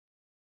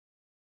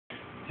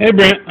Hey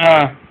Brent,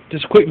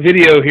 just a quick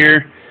video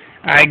here.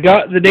 I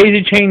got the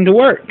daisy chain to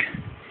work.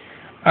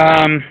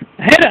 I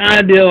had an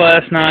idea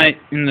last night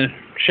in the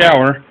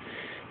shower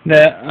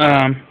that,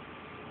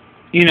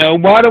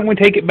 why don't we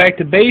take it back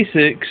to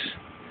basics,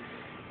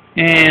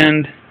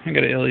 and I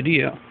got an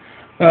LED out.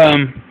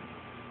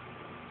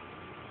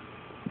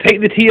 Take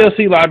the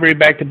TLC library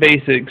back to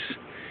basics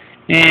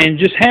and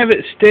just have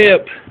it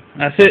step.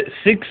 I set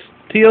 6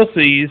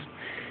 TLCs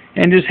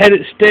and just had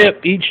it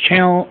step each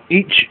channel,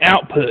 each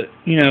output,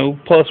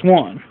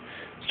 +1,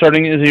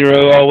 starting at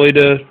 0 all the way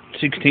to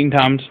 16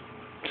 times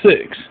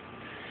 6.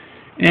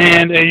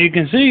 And as you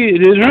can see,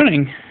 it is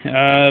running.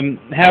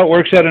 How it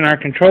works out in our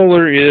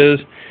controller is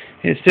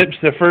it steps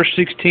the first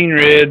 16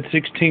 red,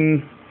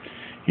 16,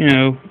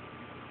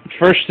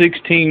 first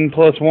 16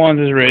 plus 1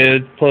 is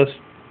red, plus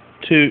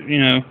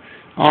 2,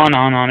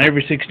 on.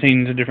 Every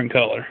 16 is a different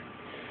color.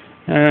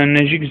 And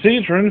as you can see,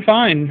 it's running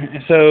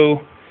fine.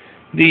 So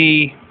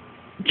the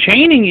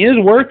chaining is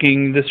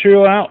working. The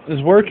serial out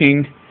is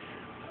working.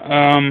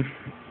 I'm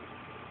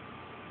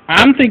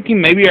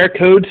thinking maybe our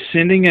code's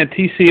sending a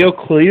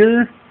TCL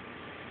clear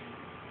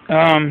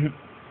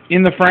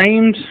in the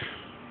frames.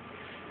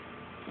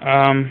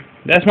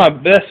 That's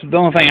the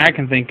only thing I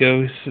can think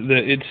of, is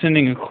that it's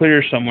sending a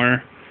clear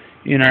somewhere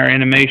in our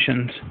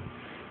animations.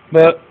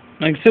 But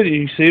like I said,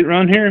 you see it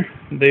run here.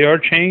 They are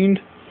chained.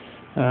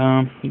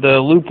 The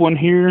loop one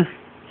here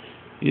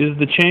is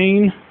the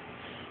chain.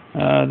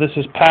 This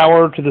is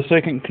power to the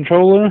second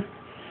controller,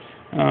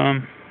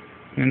 and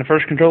the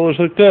first controller is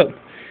hooked up.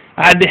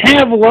 I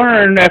have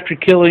learned after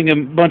killing a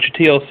bunch of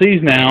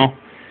TLCs now,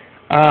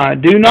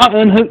 do not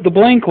unhook the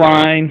blank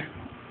line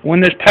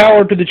when there's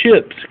power to the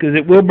chips, because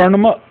it will burn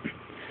them up.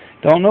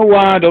 Don't know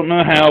why, don't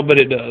know how, but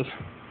it does.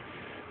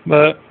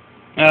 But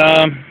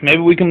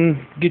maybe we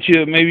can get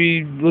you,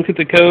 maybe look at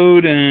the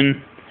code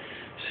and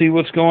see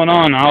what's going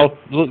on. I'll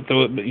look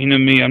through it, but you know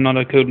me, I'm not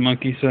a code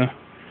monkey, so.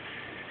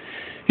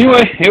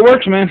 Anyway, it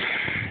works, man.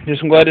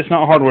 Just I'm glad it's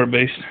not hardware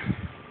based.